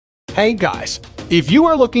Hey guys, if you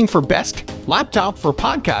are looking for best laptop for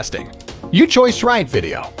podcasting, you chose right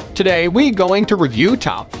video. Today we're going to review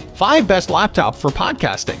top 5 best laptop for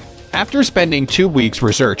podcasting. After spending 2 weeks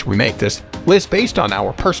research, we make this list based on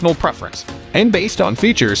our personal preference and based on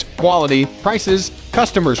features, quality, prices,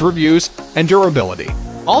 customers' reviews, and durability.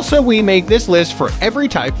 Also, we make this list for every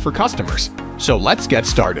type for customers. So let's get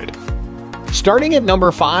started. Starting at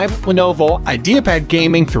number 5, Lenovo IdeaPad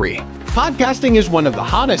Gaming 3. Podcasting is one of the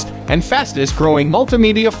hottest and fastest growing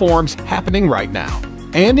multimedia forms happening right now.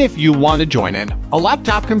 And if you want to join in, a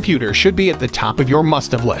laptop computer should be at the top of your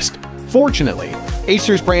must-have list. Fortunately,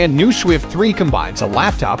 Acer's brand new Swift 3 combines a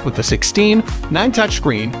laptop with a 16:9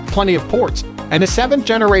 touchscreen, plenty of ports, and a 7th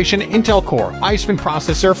generation Intel Core i7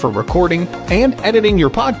 processor for recording and editing your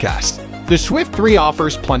podcast. The Swift 3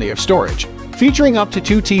 offers plenty of storage, featuring up to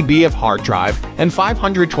 2 TB of hard drive and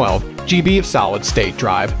 512 GB of solid-state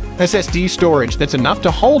drive SSD storage that's enough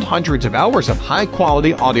to hold hundreds of hours of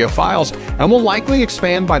high-quality audio files and will likely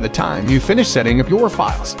expand by the time you finish setting up your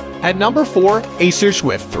files. At number 4, Acer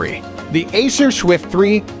Swift 3. The Acer Swift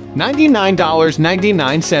 3,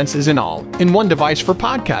 $99.99 is an all-in-one device for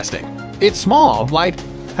podcasting. It's small, light,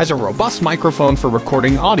 has a robust microphone for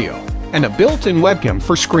recording audio, and a built-in webcam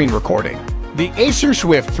for screen recording. The Acer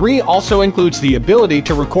Swift 3 also includes the ability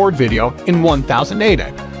to record video in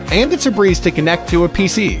 1080p, and it's a breeze to connect to a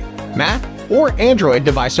PC, Mac, or Android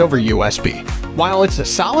device over USB. While it's a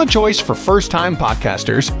solid choice for first-time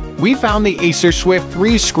podcasters, we found the Acer Swift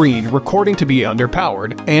 3's screen recording to be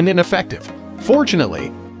underpowered and ineffective.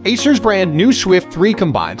 Fortunately, Acer's brand new Swift 3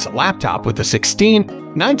 combines a laptop with a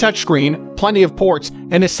 16:9 touchscreen, plenty of ports,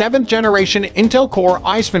 and a 7th generation Intel Core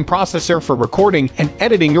i7 processor for recording and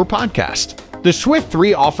editing your podcast. The Swift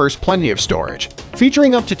 3 offers plenty of storage,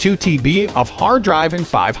 featuring up to 2 TB of hard drive and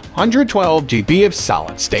 512 GB of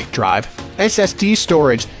solid-state drive SSD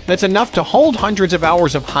storage that's enough to hold hundreds of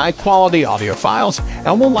hours of high-quality audio files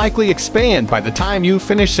and will likely expand by the time you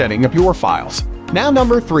finish setting up your files. Now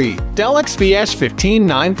number 3, Dell XPS 15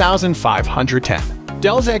 9510.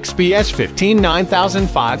 Dell's XPS 15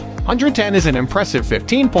 9510 is an impressive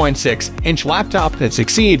 15.6-inch laptop that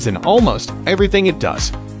succeeds in almost everything it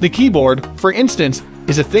does. The keyboard, for instance,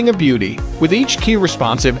 is a thing of beauty, with each key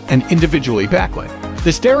responsive and individually backlit.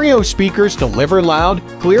 The stereo speakers deliver loud,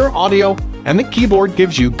 clear audio, and the keyboard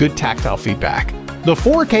gives you good tactile feedback. The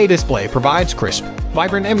 4K display provides crisp,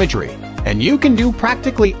 vibrant imagery, and you can do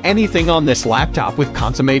practically anything on this laptop with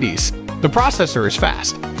consummate ease. The processor is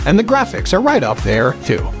fast, and the graphics are right up there,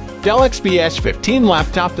 too. Dell XPS 15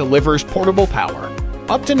 laptop delivers portable power,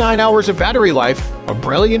 up to 9 hours of battery life, a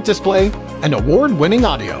brilliant display, and award-winning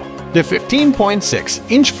audio. The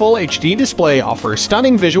 15.6-inch Full HD display offers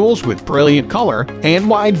stunning visuals with brilliant color and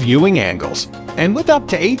wide viewing angles. And with up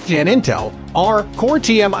to 8th Gen Intel Core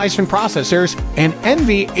TM i7 processors and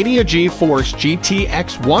NVIDIA GeForce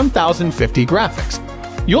GTX 1050 graphics,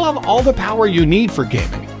 you'll have all the power you need for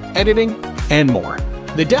gaming, editing, and more.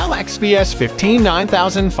 The Dell XPS 15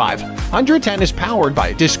 9510 is powered by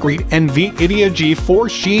a discrete NVIDIA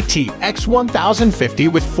GeForce GTX 1050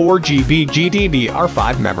 with 4 GB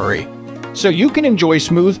GDDR5 memory, so you can enjoy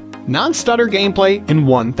smooth, non-stutter gameplay in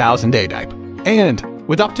 1080p. And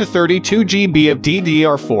with up to 32 GB of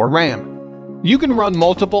DDR4 RAM, you can run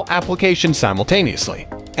multiple applications simultaneously.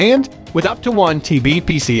 And with up to 1 TB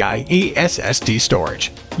PCIe SSD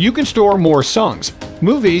storage, you can store more songs,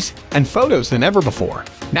 movies, and photos than ever before.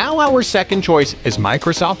 Now our second choice is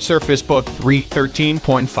Microsoft Surface Book 3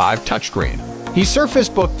 13.5 touchscreen. The Surface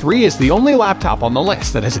Book 3 is the only laptop on the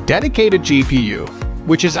list that has a dedicated GPU,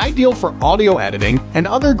 which is ideal for audio editing and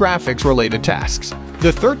other graphics-related tasks.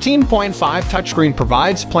 The 13.5 touchscreen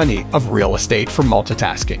provides plenty of real estate for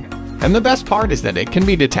multitasking. And the best part is that it can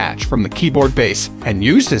be detached from the keyboard base and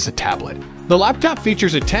used as a tablet. The laptop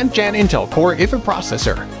features a 10th Gen Intel Core i5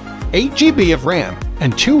 processor, 8 GB of RAM,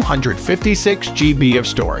 and 256 GB of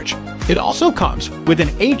storage. It also comes with an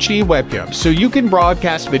HD webcam so you can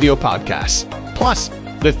broadcast video podcasts. Plus,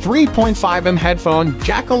 the 3.5mm headphone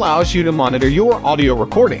jack allows you to monitor your audio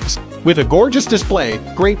recordings. With a gorgeous display,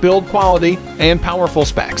 great build quality, and powerful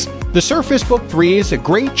specs, the Surface Book 3 is a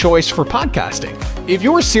great choice for podcasting. If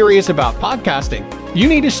you're serious about podcasting, you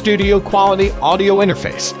need a studio-quality audio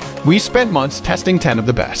interface. We spent months testing 10 of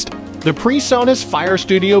the best. The PreSonus Fire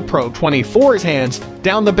Studio Pro 24 is hands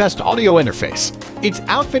down the best audio interface. It's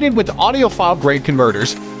outfitted with audiophile-grade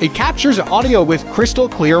converters. It captures audio with crystal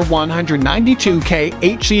clear 192K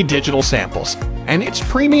HC digital samples, and its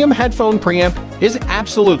premium headphone preamp is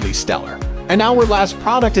absolutely stellar. And our last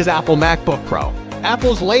product is Apple MacBook Pro.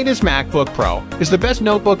 Apple's latest MacBook Pro is the best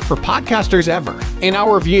notebook for podcasters ever. In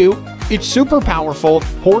our view, It's super powerful,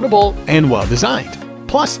 portable, and well-designed.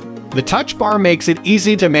 Plus, the touch bar makes it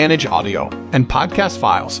easy to manage audio and podcast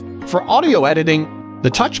files. For audio editing, the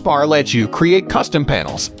touch bar lets you create custom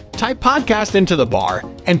panels. Type podcast into the bar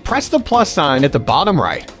and press the plus sign at the bottom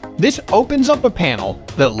right. This opens up a panel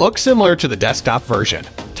that looks similar to the desktop version.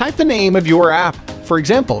 Type the name of your app, for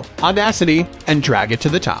example, Audacity, and drag it to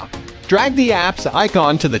the top. Drag the app's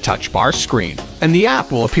icon to the touch bar screen, and the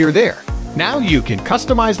app will appear there. Now you can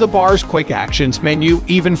customize the bar's quick actions menu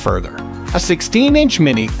even further. A 16-inch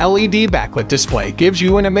mini LED backlit display gives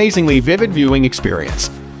you an amazingly vivid viewing experience.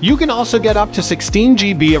 You can also get up to 16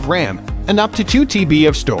 GB of RAM and up to 2 TB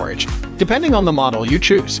of storage, depending on the model you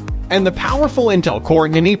choose. And the powerful Intel Core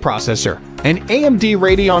i9 processor and AMD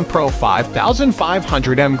Radeon Pro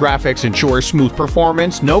 5500M graphics ensure smooth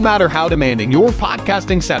performance no matter how demanding your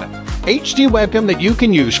podcasting setup. HD webcam that you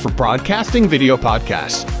can use for broadcasting video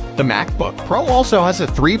podcasts. The MacBook Pro also has a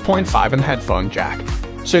 3.5mm headphone jack,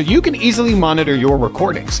 so you can easily monitor your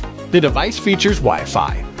recordings. The device features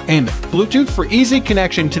Wi-Fi and Bluetooth for easy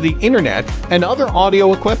connection to the internet and other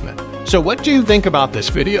audio equipment. So what do you think about this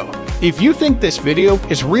video? If you think this video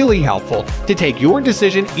is really helpful to take your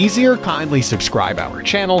decision easier, kindly subscribe our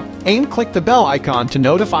channel and click the bell icon to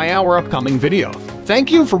notify our upcoming video.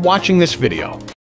 Thank you for watching this video.